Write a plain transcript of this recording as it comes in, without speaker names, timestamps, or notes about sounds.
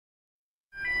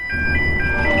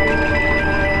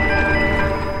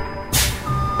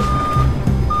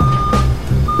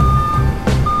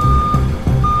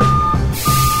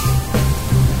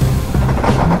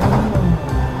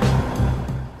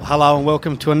Well, hello and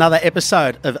welcome to another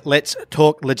episode of Let's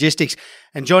Talk Logistics.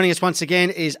 And joining us once again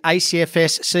is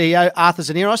ACFS CEO Arthur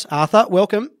Tzaneros. Arthur,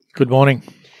 welcome. Good morning.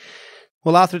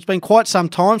 Well, Arthur, it's been quite some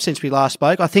time since we last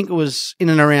spoke. I think it was in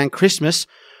and around Christmas.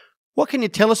 What can you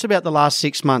tell us about the last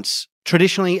 6 months?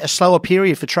 Traditionally, a slower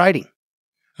period for trading.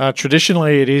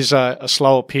 Traditionally, it is a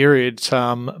slower period,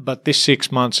 but this 6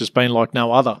 months has been like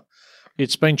no other.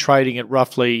 It's been trading at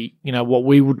roughly, what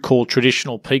we would call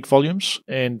traditional peak volumes,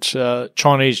 and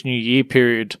Chinese New Year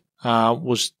period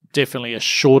was definitely a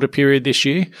shorter period this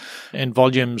year, and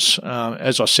volumes,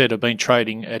 as I said, have been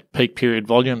trading at peak period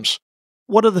volumes.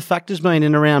 What are the factors been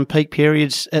in around peak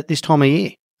periods at this time of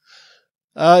year?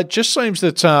 It just seems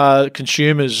that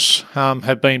consumers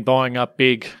have been buying up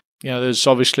big. There's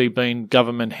obviously been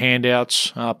government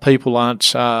handouts. People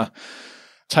aren't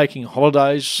taking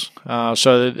holidays,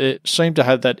 so they seem to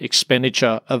have that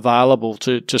expenditure available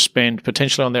to spend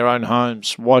potentially on their own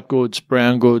homes, white goods,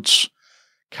 brown goods,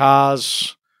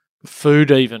 cars,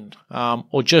 food even,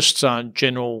 or just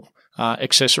general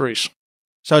accessories.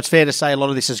 So it's fair to say a lot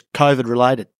of this is COVID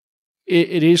related.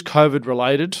 It is COVID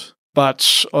related,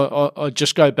 but I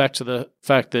just go back to the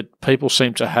fact that people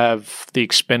seem to have the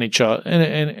expenditure,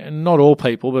 and not all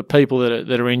people, but people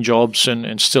that are in jobs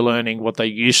and still earning what they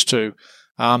used to.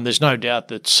 There's no doubt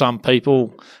that some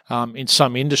people in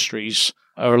some industries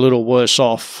are a little worse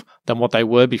off than what they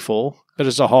were before. But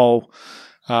as a whole,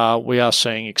 we are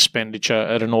seeing expenditure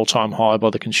at an all-time high by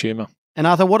the consumer. And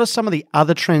Arthur, what are some of the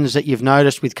other trends that you've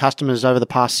noticed with customers over the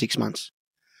past 6 months?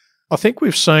 I think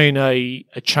we've seen a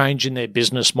change in their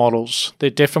business models.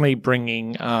 They're definitely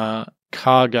bringing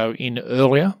cargo in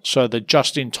earlier. So the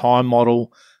just-in-time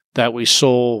model that we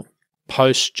saw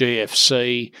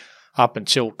post-GFC up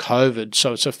until COVID,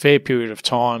 so it's a fair period of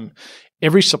time.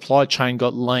 Every supply chain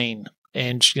got lean,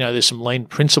 and there's some lean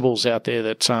principles out there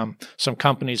that some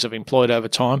companies have employed over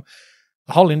time.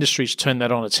 The whole industry's turned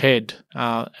that on its head,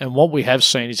 and what we have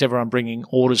seen is everyone bringing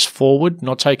orders forward,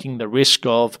 not taking the risk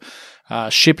of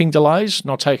shipping delays,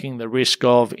 not taking the risk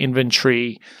of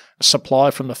inventory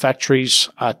supply from the factories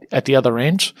at the other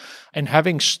end, and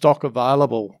having stock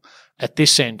available at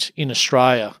this end in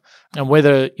Australia. And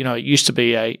whether, it used to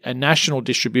be a national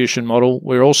distribution model,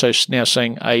 we're also now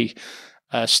seeing a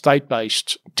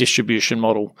state-based distribution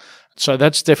model. So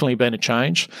that's definitely been a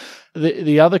change.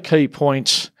 The other key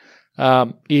point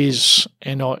is,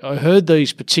 and I heard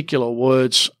these particular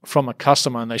words from a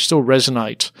customer and they still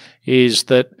resonate, is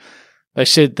that they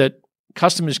said that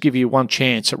customers give you one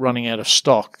chance at running out of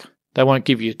stock. They won't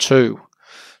give you two.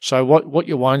 So what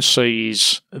you won't see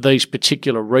is these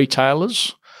particular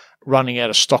retailers running out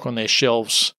of stock on their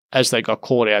shelves as they got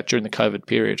caught out during the COVID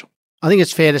period. I think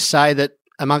it's fair to say that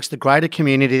amongst the greater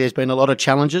community, there's been a lot of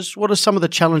challenges. What are some of the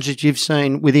challenges you've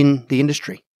seen within the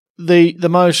industry? The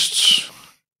most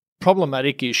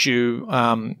problematic issue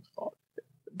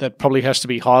that probably has to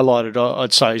be highlighted,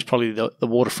 I'd say, is probably the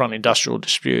waterfront industrial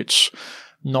disputes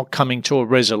not coming to a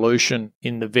resolution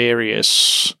in the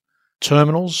various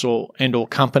terminals or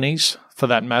companies, for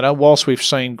that matter. Whilst we've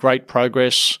seen great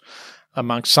progress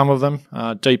amongst some of them,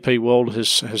 DP World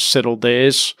has settled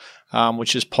theirs,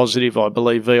 which is positive. I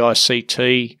believe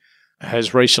VICT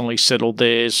has recently settled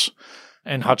theirs,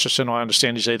 and Hutchison, I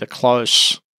understand, is either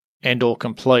close and or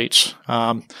complete.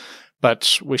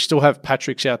 But we still have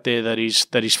Patrick's out there that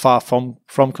is far from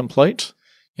complete,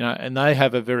 and they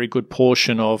have a very good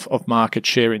portion of market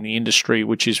share in the industry,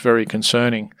 which is very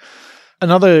concerning.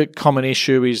 Another common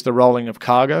issue is the rolling of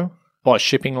cargo by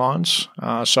shipping lines.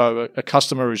 So a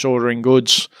customer is ordering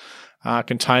goods,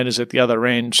 containers at the other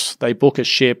end, they book a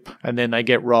ship and then they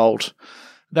get rolled.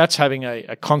 That's having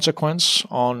a consequence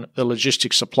on the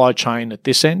logistics supply chain at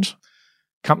this end.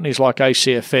 Companies like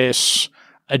ACFS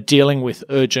are dealing with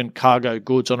urgent cargo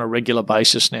goods on a regular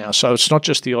basis now. So it's not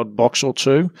just the odd box or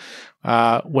two.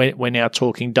 We're now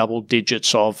talking double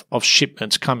digits of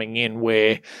shipments coming in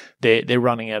where they're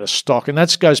running out of stock. And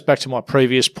that goes back to my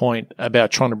previous point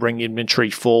about trying to bring inventory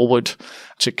forward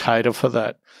to cater for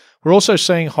that. We're also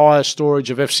seeing higher storage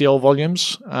of FCL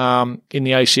volumes in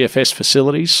the ACFS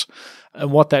facilities.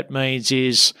 And what that means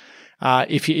is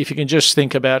if you can just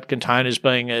think about containers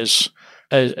being as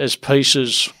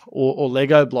pieces or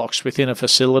Lego blocks within a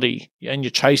facility, and you're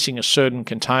chasing a certain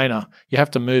container, you have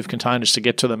to move containers to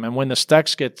get to them. And when the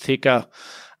stacks get thicker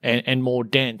and more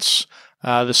dense,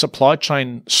 the supply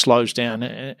chain slows down.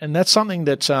 And that's something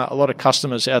that a lot of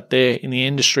customers out there in the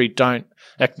industry don't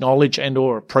acknowledge and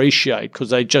or appreciate, because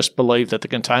they just believe that the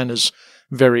container's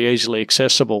very easily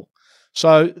accessible.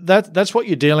 So that's what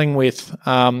you're dealing with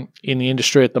in the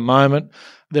industry at the moment.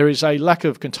 There is a lack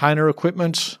of container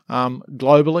equipment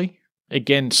globally,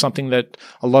 again, something that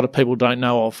a lot of people don't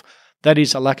know of, that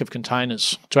is a lack of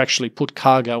containers to actually put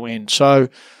cargo in. So,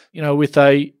 with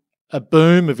a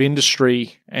boom of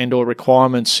industry and or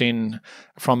requirements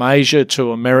from Asia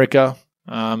to America,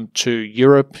 to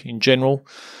Europe in general,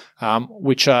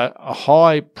 which are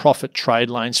high profit trade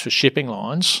lanes for shipping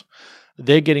lines,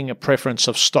 they're getting a preference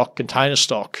of container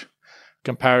stock,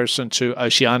 comparison to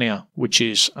Oceania, which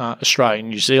is Australia and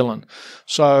New Zealand.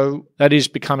 So that is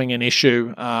becoming an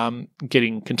issue,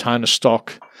 getting container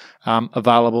stock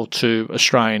available to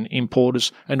Australian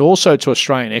importers and also to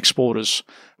Australian exporters.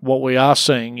 What we are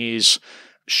seeing is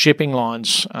shipping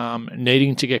lines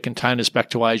needing to get containers back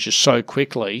to Asia so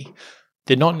quickly,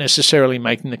 they're not necessarily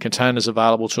making the containers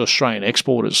available to Australian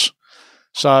exporters.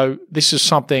 So this is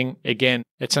something, again,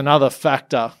 it's another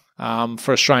factor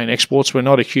for Australian exports. We're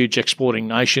not a huge exporting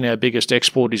nation. Our biggest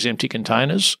export is empty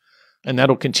containers, and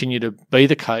that'll continue to be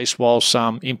the case while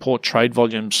some import trade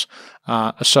volumes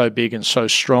are so big and so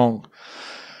strong.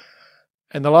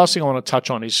 And the last thing I want to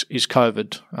touch on is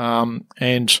COVID.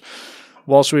 And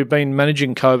whilst we've been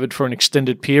managing COVID for an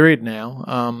extended period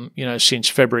now, since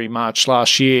February, March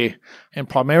last year, and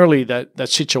primarily that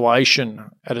situation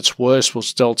at its worst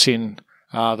was dealt in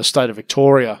the state of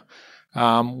Victoria,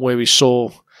 where we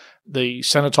saw the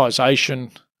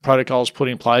sanitisation protocols put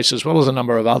in place, as well as a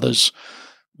number of others.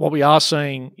 What we are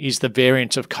seeing is the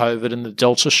variant of COVID and the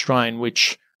Delta strain,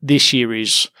 which this year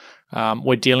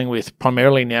we're dealing with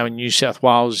primarily now in New South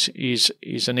Wales, is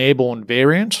an airborne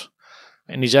variant,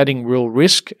 and is adding real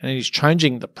risk, and is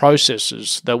changing the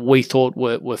processes that we thought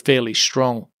were fairly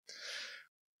strong.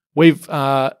 We've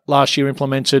last year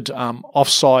implemented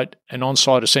off-site and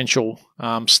on-site essential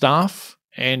staff.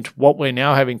 And what we're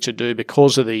now having to do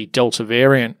because of the Delta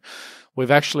variant,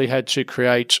 we've actually had to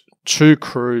create 2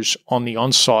 crews on the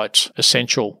on-site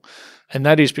essential. And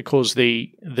that is because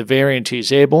the variant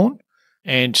is airborne.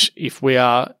 And if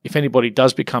anybody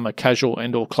does become a casual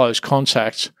and or close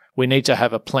contact, we need to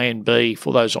have a plan B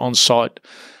for those on-site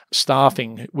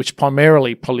staffing, which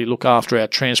primarily probably look after our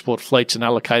transport fleets and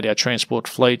allocate our transport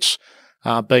fleets,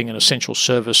 being an essential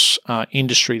service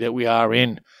industry that we are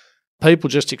in. People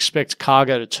just expect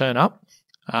cargo to turn up,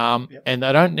 and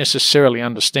they don't necessarily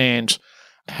understand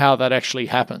how that actually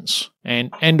happens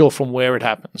and or from where it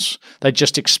happens. They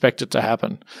just expect it to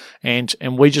happen. And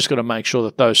we just got to make sure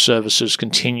that those services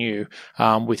continue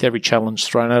with every challenge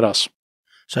thrown at us.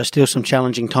 So still some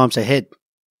challenging times ahead.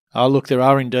 Look, there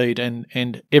are indeed,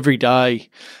 and every day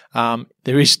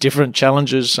there is different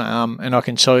challenges, and I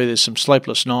can tell you there's some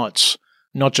sleepless nights,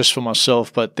 not just for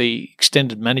myself, but the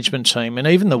extended management team and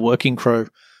even the working crew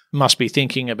must be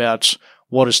thinking about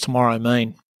what does tomorrow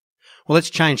mean. Well, let's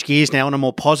change gears now on a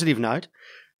more positive note.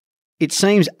 It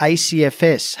seems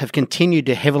ACFS have continued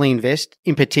to heavily invest.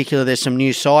 In particular, there's some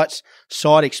new sites,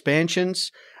 site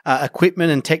expansions,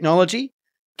 equipment and technology.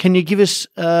 Can you give us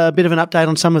a bit of an update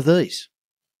on some of these?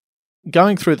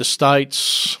 Going through the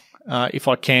states, if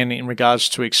I can, in regards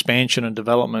to expansion and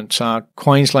development,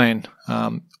 Queensland,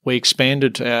 we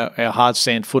expanded our hard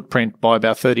stand footprint by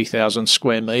about 30,000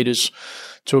 square metres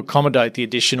to accommodate the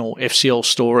additional FCL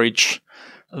storage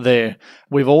there.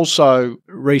 We've also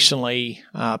recently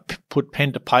put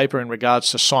pen to paper in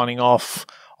regards to signing off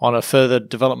on a further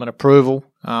development approval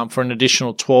for an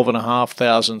additional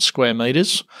 12,500 square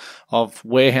metres of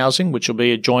warehousing, which will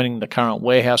be adjoining the current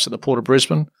warehouse at the Port of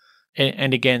Brisbane.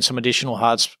 And again, some additional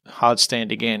hard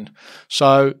stand again.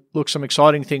 So, look, some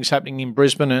exciting things happening in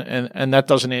Brisbane, and that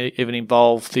doesn't even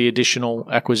involve the additional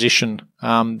acquisition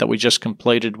that we just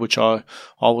completed, which I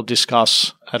will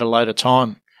discuss at a later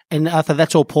time. And Arthur,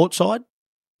 that's all port side?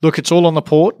 Look, it's all on the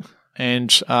port, and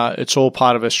it's all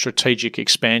part of a strategic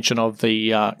expansion of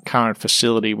the current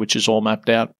facility, which is all mapped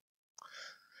out.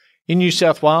 In New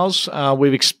South Wales,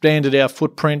 we've expanded our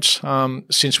footprint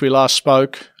since we last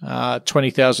spoke.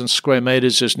 20,000 square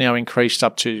metres has now increased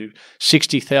up to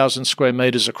 60,000 square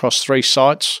metres across 3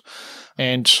 sites.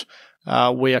 And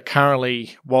we are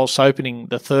currently, whilst opening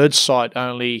the 3rd site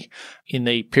only in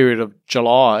the period of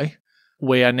July,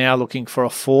 we are now looking for a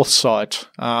 4th site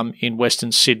in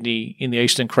Western Sydney in the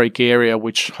Eastern Creek area,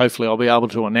 which hopefully I'll be able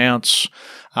to announce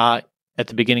at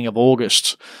the beginning of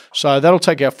August. So that'll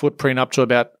take our footprint up to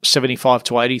about 75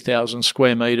 to 80,000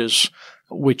 square metres,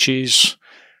 which is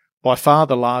by far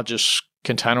the largest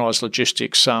containerised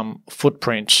logistics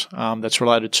footprint that's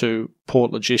related to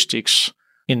port logistics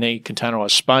in the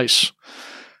containerised space.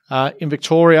 In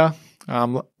Victoria,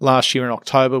 last year in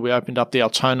October, we opened up the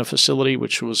Altona facility,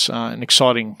 which was an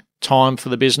exciting time for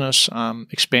the business,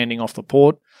 expanding off the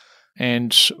port.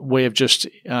 and we have just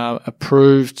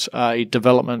approved a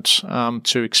development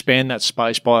to expand that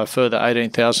space by a further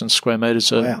 18,000 square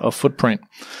metres of footprint.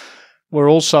 We're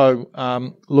also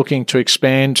looking to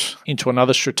expand into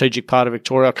another strategic part of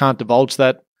Victoria. I can't divulge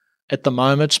that at the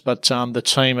moment, but the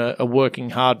team are working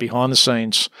hard behind the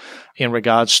scenes in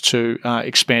regards to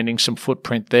expanding some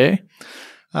footprint there.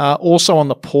 Also on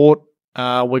the port,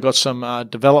 we've got some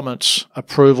development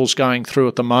approvals going through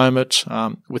at the moment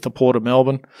with the Port of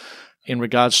Melbourne in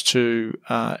regards to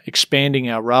expanding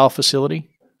our rail facility.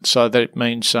 So that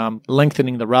means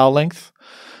lengthening the rail length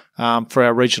for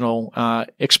our regional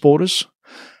exporters,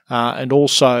 and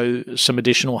also some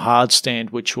additional hard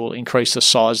stand, which will increase the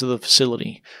size of the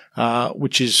facility,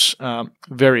 which is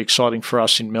very exciting for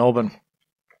us in Melbourne.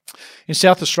 In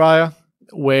South Australia,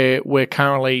 we're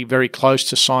currently very close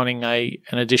to signing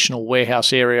an additional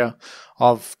warehouse area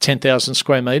of 10,000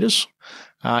 square metres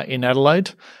in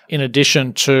Adelaide, in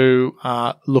addition to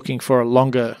looking for a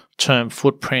longer-term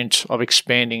footprint of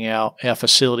expanding our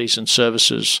facilities and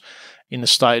services in the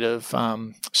state of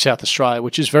South Australia,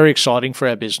 which is very exciting for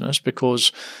our business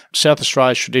because South Australia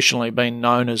has traditionally been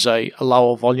known as a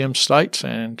lower volume state.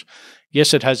 And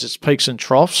yes, it has its peaks and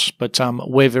troughs, but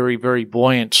we're very, very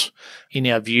buoyant in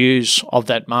our views of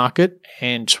that market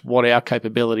and what our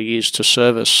capability is to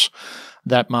service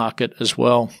that market as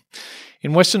well.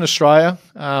 In Western Australia,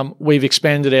 we've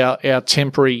expanded our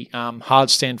temporary hard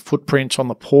stand footprint on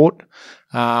the port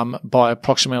by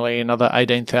approximately another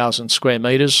 18,000 square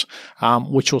metres,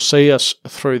 which will see us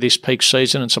through this peak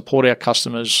season and support our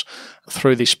customers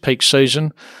through this peak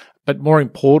season. But more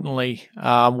importantly,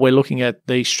 we're looking at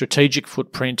the strategic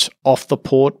footprint off the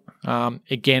port.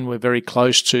 Again, we're very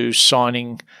close to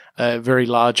signing a very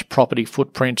large property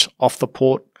footprint off the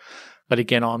port. But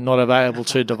again, I'm not able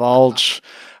to divulge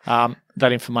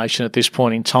that information at this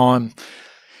point in time.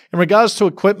 In regards to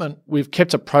equipment, we've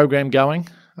kept a program going.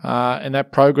 And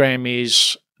that program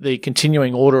is the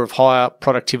continuing order of higher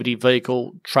productivity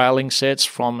vehicle trailing sets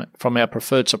from our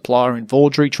preferred supplier in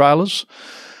Vaudrey Trailers,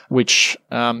 which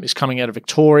is coming out of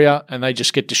Victoria, and they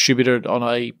just get distributed on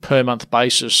a per-month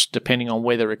basis depending on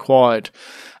where they're required.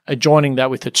 Adjoining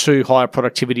that with the two higher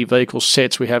productivity vehicle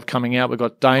sets we have coming out, we've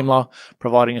got Daimler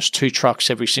providing us 2 trucks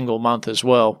every single month as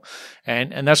well.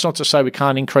 And that's not to say we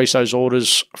can't increase those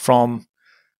orders from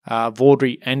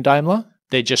Vaudrey and Daimler.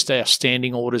 They're just our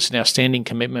standing orders and our standing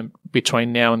commitment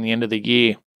between now and the end of the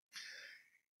year.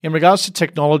 In regards to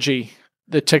technology,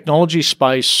 the technology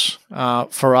space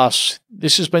for us,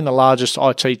 this has been the largest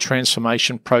IT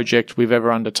transformation project we've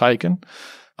ever undertaken.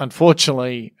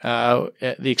 Unfortunately, the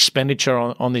expenditure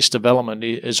on this development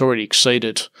has already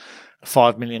exceeded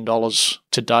 $5 million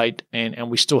to date, and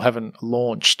we still haven't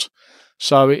launched.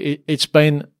 So it's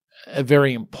been a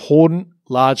very important,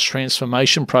 large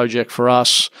transformation project for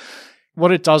us.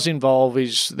 What it does involve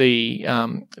is the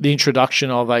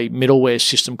introduction of a middleware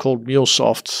system called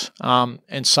MuleSoft,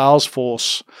 and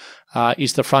Salesforce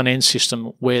is the front-end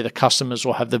system where the customers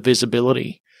will have the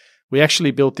visibility. We actually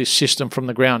built this system from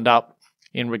the ground up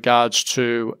in regards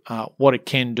to what it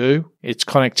can do, its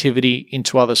connectivity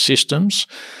into other systems,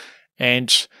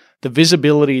 and the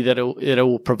visibility that it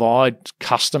will provide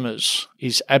customers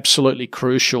is absolutely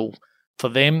crucial for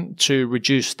them to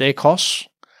reduce their costs,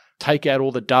 take out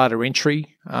all the data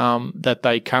entry that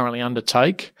they currently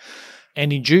undertake.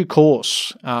 And in due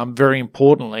course, very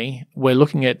importantly, we're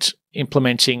looking at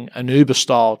implementing an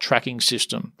Uber-style tracking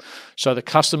system. So the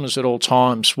customers at all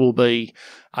times will be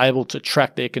able to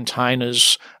track their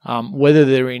containers, whether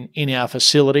they're in our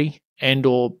facility and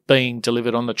or being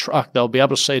delivered on the truck. They'll be able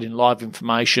to see it in live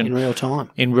information.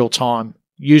 In real time,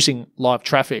 using live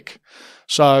traffic.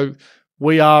 So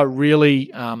we are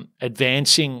really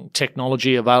advancing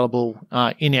technology available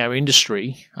in our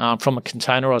industry from a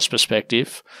Tzaneros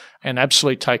perspective, and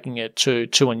absolutely taking it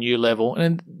to a new level.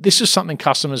 And this is something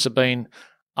customers have been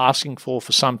asking for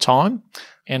some time.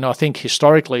 And I think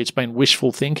historically it's been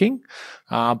wishful thinking,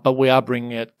 but we are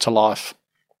bringing it to life.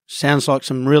 Sounds like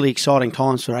some really exciting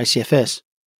times for ACFS.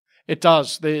 It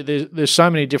does. There's so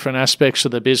many different aspects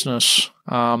of the business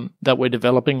that we're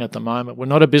developing at the moment. We're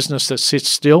not a business that sits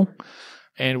still.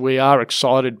 And we are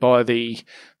excited by the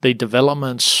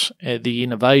developments, the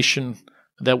innovation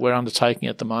that we're undertaking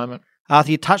at the moment.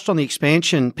 Arthur, you touched on the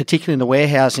expansion, particularly in the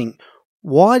warehousing.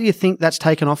 Why do you think that's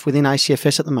taken off within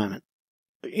ACFS at the moment?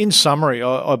 In summary,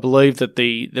 I believe that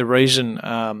the reason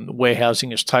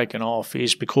warehousing has taken off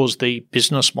is because the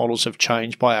business models have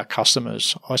changed by our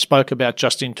customers. I spoke about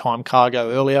just-in-time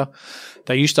cargo earlier.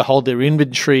 They used to hold their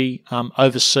inventory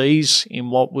overseas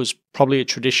in what was probably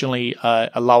traditionally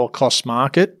a lower cost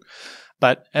market.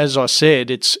 But as I said,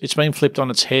 it's been flipped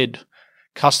on its head.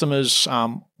 customers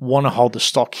want to hold the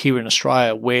stock here in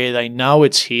Australia where they know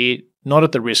it's here, not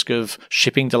at the risk of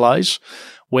shipping delays,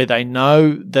 where they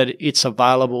know that it's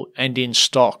available and in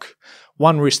stock.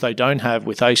 One risk they don't have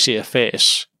with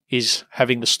ACFS is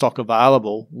having the stock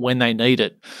available when they need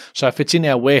it. So if it's in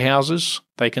our warehouses,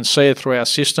 they can see it through our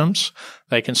systems.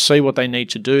 They can see what they need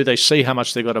to do. They see how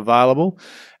much they've got available,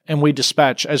 and we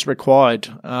dispatch as required,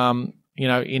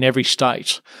 in every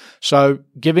state. So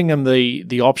giving them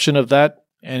the option of that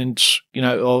and,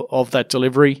 of that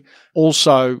delivery.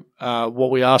 Also,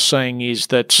 what we are seeing is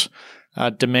that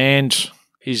demand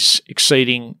is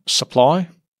exceeding supply.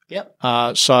 Yep.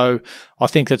 So I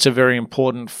think that's a very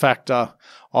important factor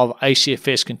of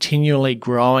ACFS continually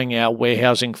growing our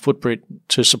warehousing footprint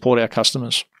to support our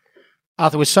customers.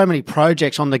 Arthur, with so many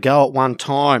projects on the go at one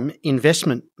time,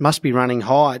 investment must be running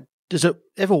high. Does it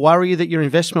ever worry you that your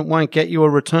investment won't get you a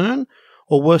return,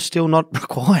 or worse still, not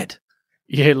required?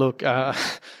 Yeah, look,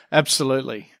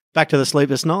 absolutely. Back to the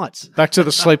sleepless nights. Back to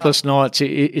the sleepless nights.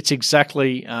 It's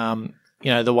exactly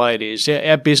the way it is.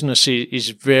 Our business is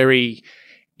very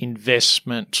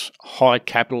investment, high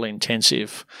capital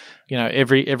intensive.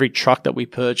 Every truck that we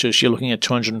purchase, you're looking at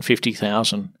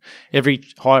 $250,000. Every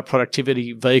high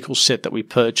productivity vehicle set that we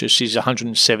purchase is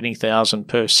 $170,000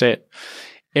 per set.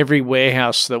 Every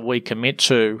warehouse that we commit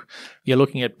to, you're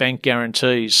looking at bank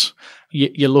guarantees.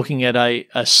 You're looking at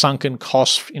a sunken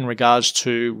cost in regards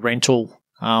to rental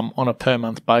on a per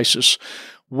month basis.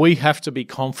 We have to be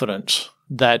confident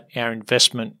that our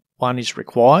investment, one, is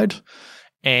required,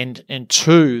 and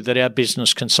two, that our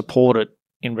business can support it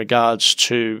in regards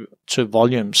to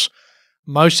volumes.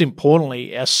 Most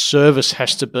importantly, our service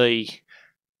has to be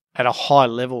at a high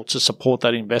level to support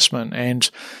that investment. And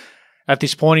at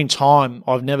this point in time,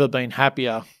 I've never been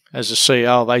happier as a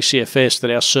CEO of ACFS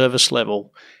that our service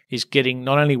level is getting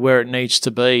not only where it needs to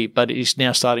be, but it is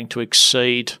now starting to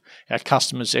exceed our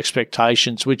customers'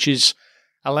 expectations, which is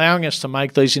allowing us to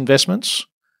make these investments.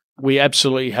 We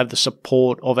absolutely have the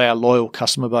support of our loyal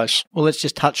customer base. Well, let's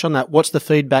just touch on that. What's the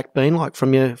feedback been like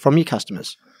from your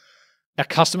customers? Our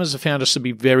customers have found us to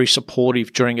be very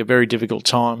supportive during a very difficult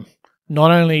time.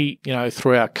 Not only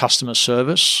through our customer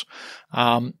service,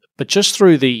 but just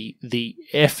through the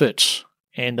effort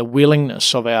and the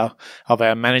willingness of our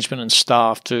management and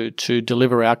staff to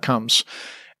deliver outcomes.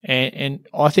 And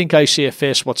I think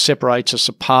ACFS, what separates us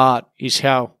apart is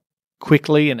how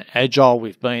quickly and agile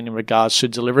we've been in regards to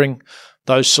delivering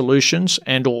those solutions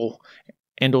and or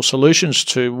solutions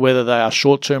to whether they are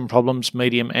short-term problems,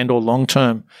 medium and or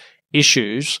long-term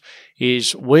issues,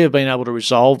 is we have been able to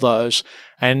resolve those.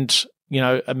 And,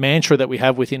 a mantra that we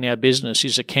have within our business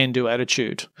is a can-do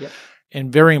attitude. Yep.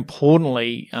 And very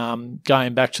importantly,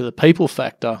 going back to the people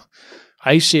factor,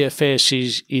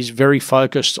 ACFS is very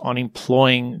focused on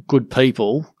employing good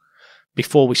people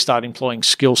before we start employing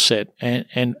skill set.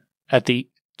 And at the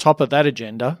top of that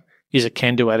agenda is a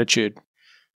can-do attitude.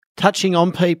 Touching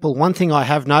on people, one thing I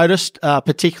have noticed,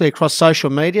 particularly across social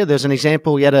media, there's an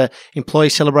example, we had an employee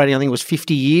celebrating, I think it was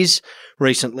 50 years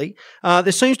recently.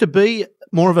 There seems to be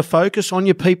more of a focus on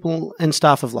your people and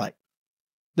staff of late.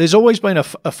 There's always been a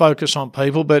focus on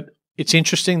people, but it's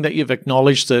interesting that you've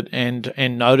acknowledged it and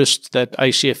noticed that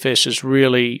ACFS has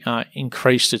really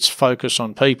increased its focus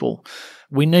on people.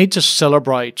 We need to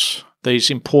celebrate these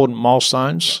important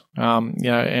milestones,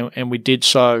 and we did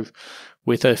so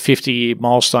with a 50-year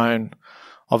milestone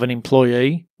of an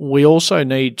employee. We also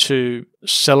need to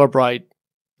celebrate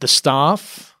the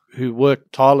staff who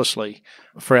work tirelessly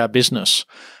for our business.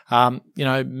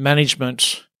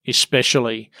 Management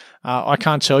especially. I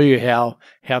can't tell you how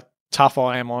tough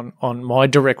I am on my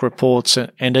direct reports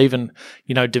and even,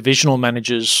 divisional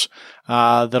managers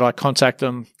that I contact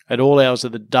them at all hours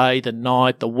of the day, the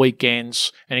night, the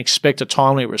weekends, and expect a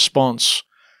timely response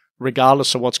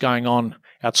regardless of what's going on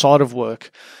outside of work.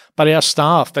 But our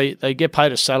staff, they get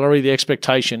paid a salary. The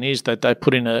expectation is that they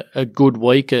put in a good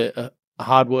week, a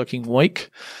hard-working week.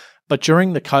 But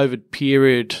during the COVID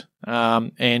period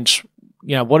and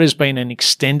what has been an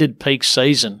extended peak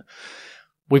season,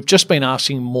 we've just been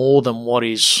asking more than what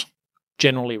is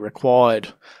generally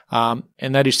required, and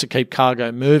that is to keep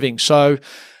cargo moving. So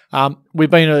we've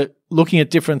been looking at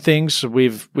different things.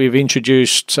 We've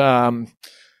introduced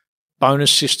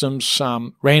bonus systems,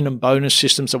 random bonus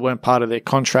systems that weren't part of their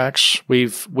contracts.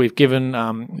 We've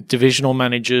given divisional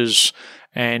managers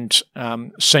and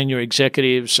senior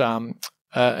executives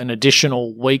an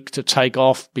additional week to take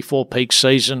off before peak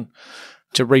season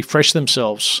to refresh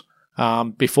themselves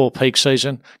before peak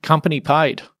season, company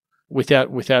paid, without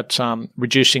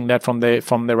reducing that from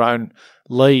their own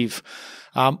leave.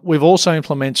 We've also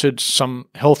implemented some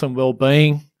health and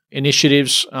wellbeing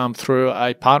initiatives through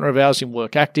a partner of ours in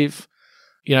Work Active,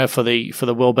 for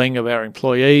the well-being of our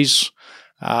employees,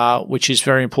 which is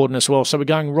very important as well. So we're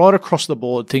going right across the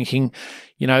board thinking,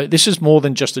 this is more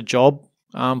than just a job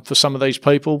for some of these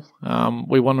people.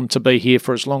 We want them to be here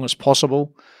for as long as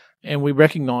possible. And we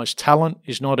recognise talent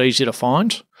is not easy to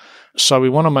find. So we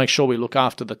want to make sure we look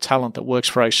after the talent that works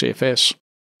for ACFS.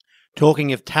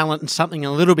 Talking of talent and something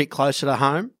a little bit closer to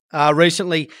home,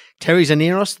 recently Terry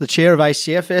Tzaneros, the chair of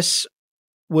ACFS,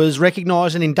 was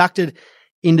recognised and inducted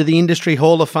into the Industry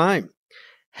Hall of Fame.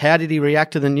 How did he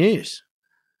react to the news?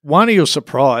 One, he was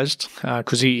surprised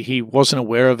because he wasn't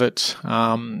aware of it.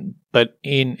 But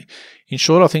in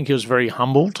short, I think he was very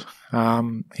humbled.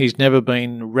 He's never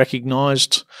been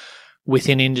recognised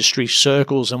within industry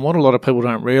circles. And what a lot of people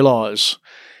don't realise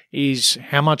is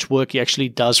how much work he actually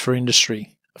does for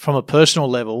industry. From a personal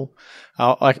level,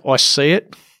 I see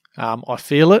it, I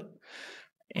feel it,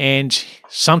 and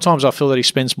sometimes I feel that he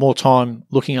spends more time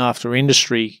looking after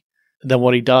industry than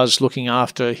what he does looking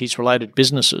after his related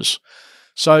businesses.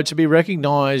 So to be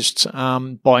recognised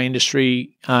by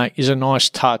industry is a nice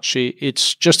touch.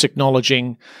 It's just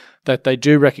acknowledging that they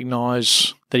do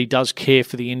recognise that he does care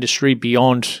for the industry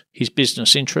beyond his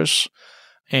business interests.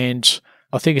 And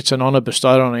I think it's an honour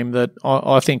bestowed on him that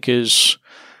I think is,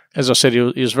 as I said, he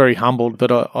was very humbled,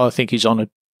 but I think he's honoured.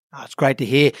 It's great to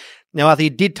hear. Now, Arthur, you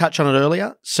did touch on it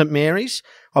earlier, St Mary's.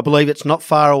 I believe it's not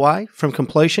far away from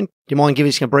completion. Do you mind giving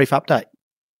us a brief update?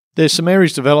 The St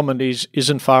Mary's development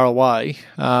isn't far away.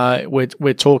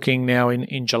 We're talking now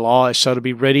in July, so to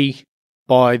be ready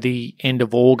by the end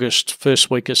of August, first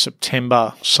week of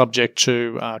September, subject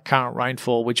to current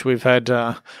rainfall, which we've had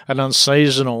an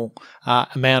unseasonal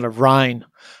amount of rain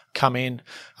come in.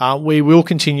 We will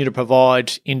continue to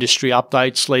provide industry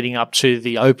updates leading up to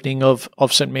the opening of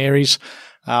St Mary's.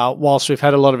 Whilst we've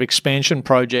had a lot of expansion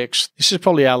projects, this is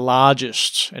probably our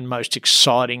largest and most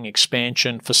exciting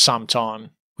expansion for some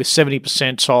time, with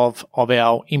 70% of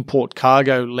our import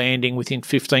cargo landing within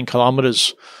 15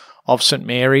 kilometres of St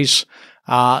Mary's.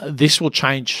 This will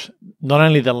change not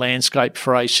only the landscape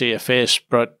for ACFS,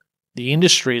 but the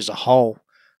industry as a whole.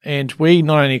 And we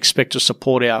not only expect to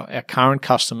support our current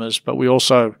customers, but we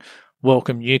also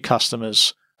welcome new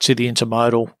customers to the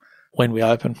intermodal when we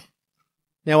open.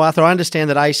 Now, Arthur, I understand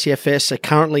that ACFS are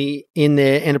currently in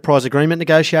their enterprise agreement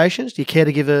negotiations. Do you care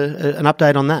to give an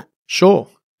update on that? Sure.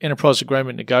 Enterprise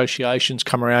agreement negotiations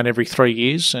come around every 3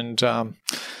 years, and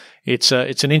it's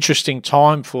an interesting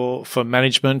time for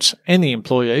management and the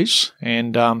employees.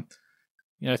 And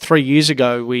 3 years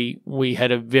ago, we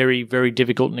had a very, very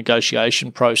difficult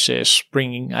negotiation process,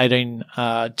 bringing 18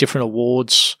 different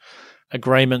awards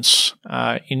agreements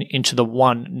into the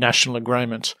one national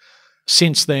agreement.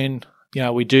 Since then,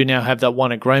 we do now have that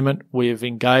one agreement. We've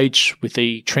engaged with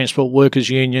the Transport Workers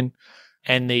Union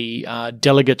and the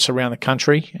delegates around the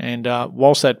country. And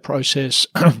whilst that process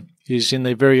is in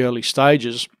the very early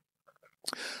stages,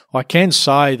 I can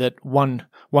say that one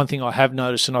thing I have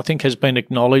noticed, and I think has been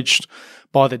acknowledged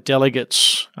by the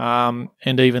delegates and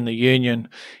even the union,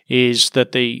 is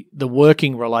that the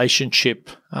working relationship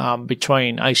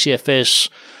between ACFS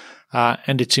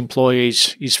and its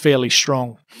employees is fairly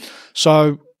strong.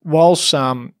 So whilst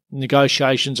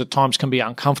negotiations at times can be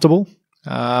uncomfortable,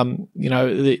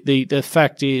 the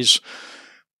fact is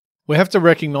we have to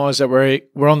recognise that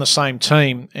we're on the same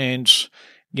team, and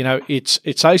it's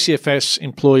ACFS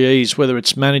employees, whether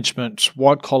it's management,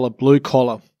 white collar, blue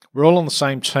collar, we're all on the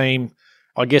same team,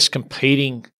 I guess,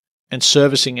 competing and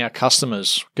servicing our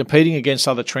customers, competing against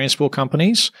other transport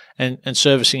companies and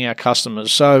servicing our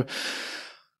customers. So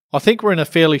I think we're in a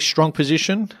fairly strong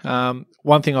position.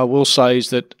 One thing I will say is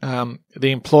that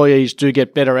the employees do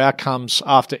get better outcomes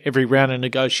after every round of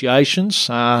negotiations,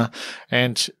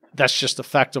 and that's just a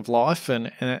fact of life,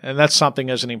 and that's something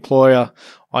as an employer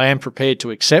I am prepared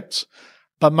to accept.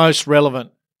 But most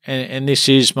relevant, and this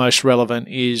is most relevant,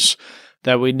 is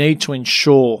that we need to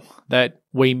ensure that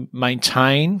we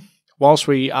maintain, whilst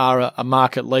we are a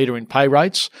market leader in pay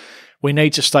rates, we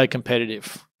need to stay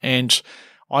competitive. And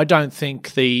I don't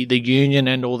think the union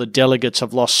and all the delegates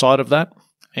have lost sight of that.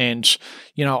 And,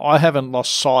 I haven't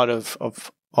lost sight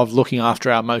of looking after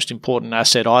our most important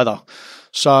asset either.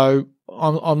 So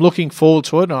I'm looking forward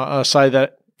to it. I say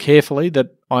that carefully,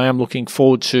 that I am looking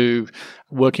forward to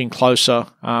working closer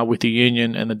with the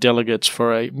union and the delegates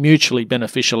for a mutually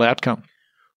beneficial outcome.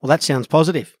 Well, that sounds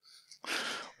positive.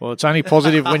 Well, it's only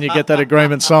positive when you get that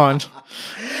agreement signed.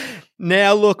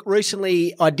 Now, look,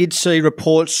 recently I did see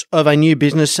reports of a new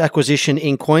business acquisition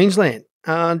in Queensland.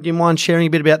 Do you mind sharing a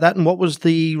bit about that and what was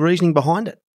the reasoning behind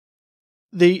it?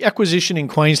 The acquisition in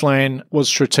Queensland was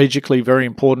strategically very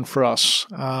important for us.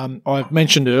 I've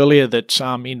mentioned earlier that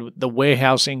in the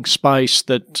warehousing space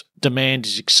that demand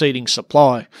is exceeding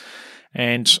supply.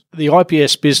 And the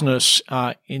IPS business,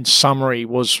 in summary,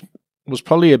 was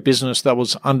probably a business that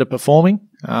was underperforming,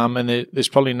 and there's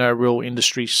probably no real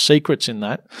industry secrets in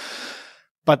that.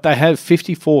 But they have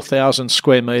 54,000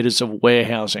 square metres of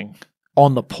warehousing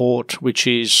on the port, which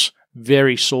is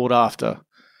very sought after.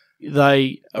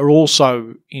 They are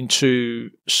also into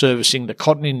servicing the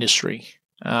cotton industry,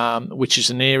 which is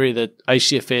an area that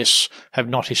ACFS have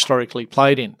not historically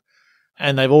played in.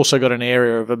 And they've also got an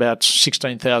area of about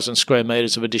 16,000 square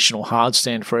metres of additional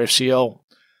hardstand for FCL.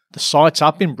 The sites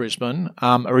up in Brisbane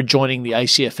are adjoining the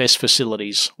ACFS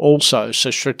facilities also.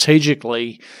 So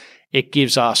strategically, it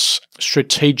gives us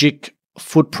strategic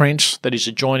footprint that is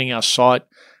adjoining our site.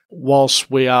 Whilst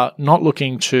we are not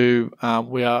looking to,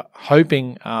 we are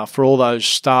hoping for all those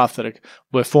staff that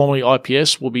were formerly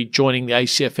IPS will be joining the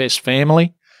ACFS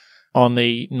family on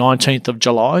the 19th of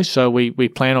July. So we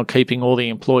plan on keeping all the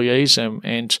employees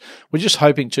and we're just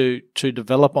hoping to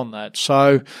develop on that.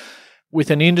 So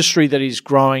with an industry that is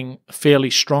growing fairly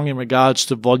strong in regards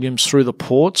to volumes through the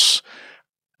ports,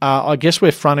 I guess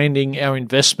we're front-ending our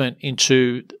investment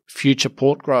into future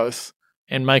port growth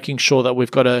and making sure that we've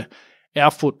got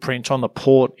our footprint on the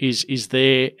port is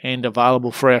there and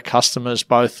available for our customers,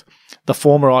 both the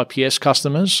former IPS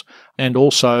customers and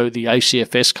also the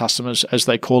ACFS customers as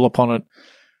they call upon it.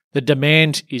 The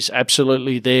demand is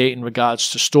absolutely there in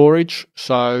regards to storage.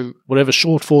 So whatever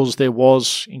shortfalls there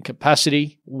was in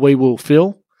capacity, we will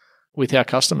fill with our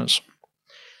customers.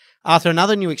 Arthur,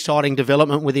 another new exciting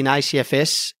development within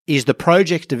ACFS is the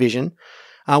projects division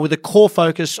with a core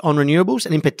focus on renewables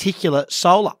and in particular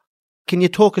solar. Can you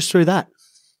talk us through that?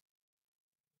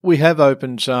 We have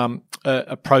opened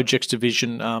a projects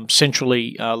division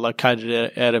centrally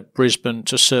located out of Brisbane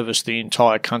to service the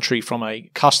entire country from a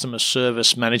customer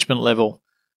service management level,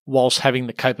 whilst having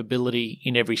the capability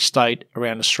in every state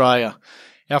around Australia.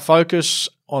 Our focus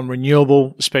on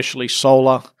renewable, especially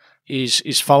solar,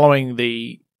 is following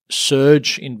the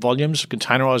surge in volumes,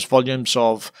 containerised volumes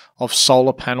of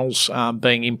solar panels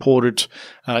being imported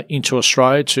into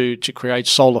Australia to create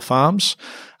solar farms.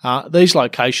 These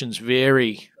locations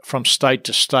vary from state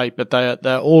to state, but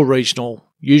they're all regional,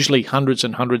 usually hundreds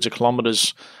and hundreds of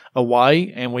kilometres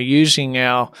away, and we're using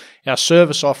our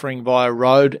service offering via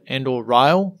road and or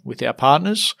rail with our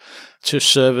partners to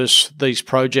service these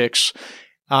projects.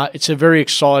 It's a very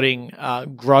exciting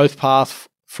growth path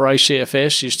for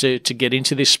ACFS is to get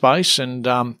into this space, and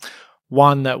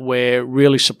one that we're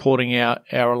really supporting our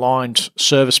aligned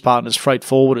service partners, freight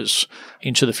forwarders,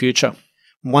 into the future.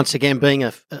 Once again, being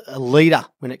a leader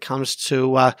when it comes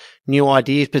to new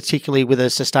ideas, particularly with a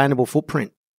sustainable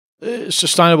footprint.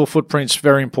 Sustainable footprint's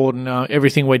very important.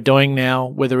 Everything we're doing now,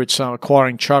 whether it's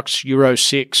acquiring trucks, Euro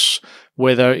 6,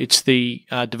 whether it's the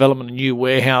development of new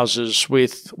warehouses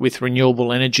with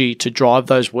renewable energy to drive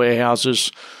those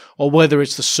warehouses, or whether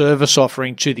it's the service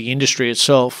offering to the industry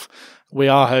itself, we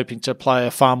are hoping to play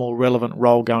a far more relevant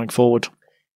role going forward.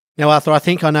 Now, Arthur, I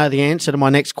think I know the answer to my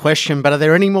next question, but are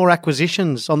there any more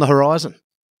acquisitions on the horizon?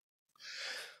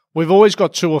 We've always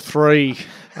got 2 or 3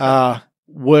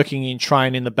 working in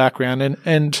train in the background,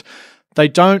 and they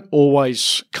don't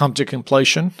always come to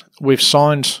completion. We've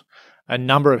signed a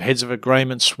number of heads of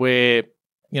agreements where,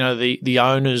 the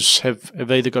owners have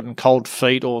either gotten cold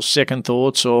feet or second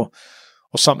thoughts or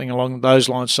something along those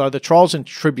lines. So the trials and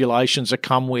tribulations that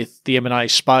come with the M&A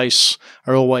space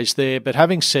are always there. But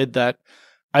having said that,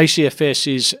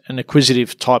 ACFS is an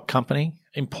acquisitive type company.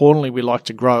 Importantly, we like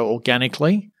to grow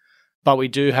organically, but we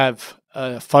do have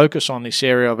a focus on this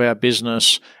area of our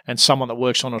business and someone that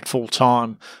works on it full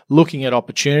time, looking at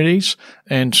opportunities.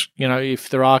 And, if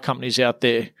there are companies out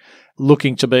there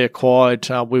looking to be acquired,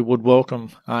 we would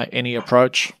welcome any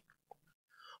approach.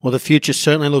 Well, the future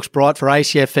certainly looks bright for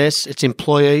ACFS, its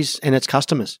employees and its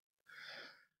customers.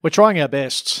 We're trying our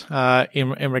best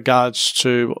in regards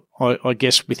to, I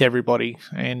guess, with everybody.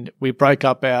 And we break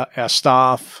up our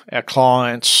staff, our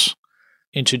clients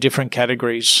into different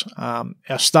categories. Our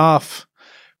staff,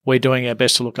 we're doing our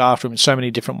best to look after them in so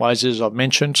many different ways, as I've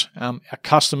mentioned. Our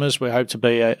customers, we hope to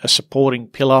be a supporting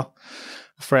pillar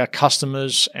for our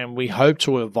customers, and we hope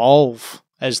to evolve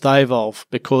as they evolve,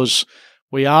 because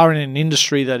we are in an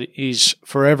industry that is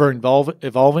forever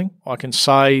evolving. I can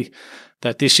say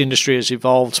that this industry has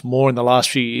evolved more in the last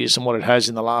few years than what it has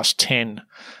in the last 10.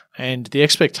 And the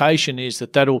expectation is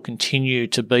that will continue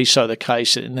to be so the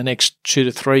case in the next 2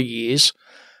 to 3 years.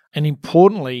 And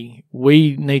importantly,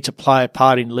 we need to play a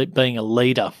part in being a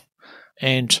leader.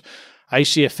 And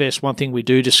ACFS, one thing we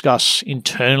do discuss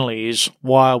internally is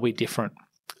why are we different?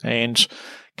 And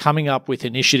coming up with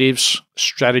initiatives,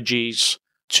 strategies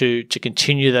to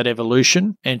continue that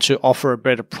evolution and to offer a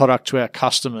better product to our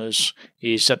customers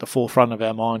is at the forefront of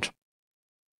our mind.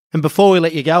 And before we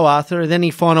let you go, Arthur, are there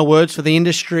any final words for the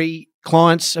industry,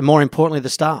 clients, and more importantly, the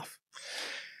staff?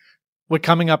 We're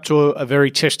coming up to a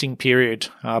very testing period,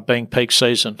 being peak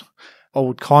season. I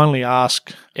would kindly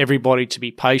ask everybody to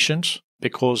be patient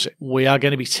because we are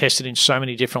going to be tested in so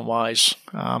many different ways.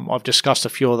 I've discussed a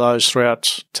few of those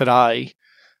throughout today,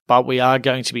 but we are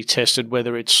going to be tested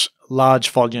whether it's large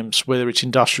volumes, whether it's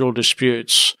industrial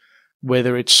disputes,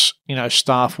 whether it's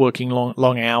staff working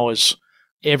long hours.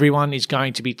 Everyone is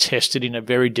going to be tested in a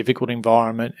very difficult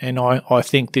environment, and I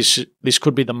think this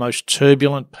could be the most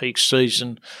turbulent peak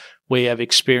season we have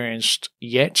experienced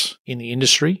yet in the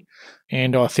industry.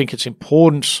 And I think it's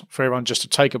important for everyone just to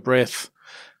take a breath,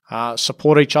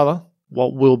 support each other,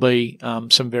 what will be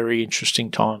some very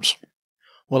interesting times.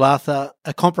 Well, Arthur,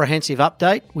 a comprehensive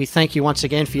update. We thank you once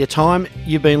again for your time.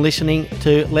 You've been listening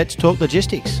to Let's Talk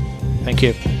Logistics. Thank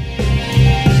you.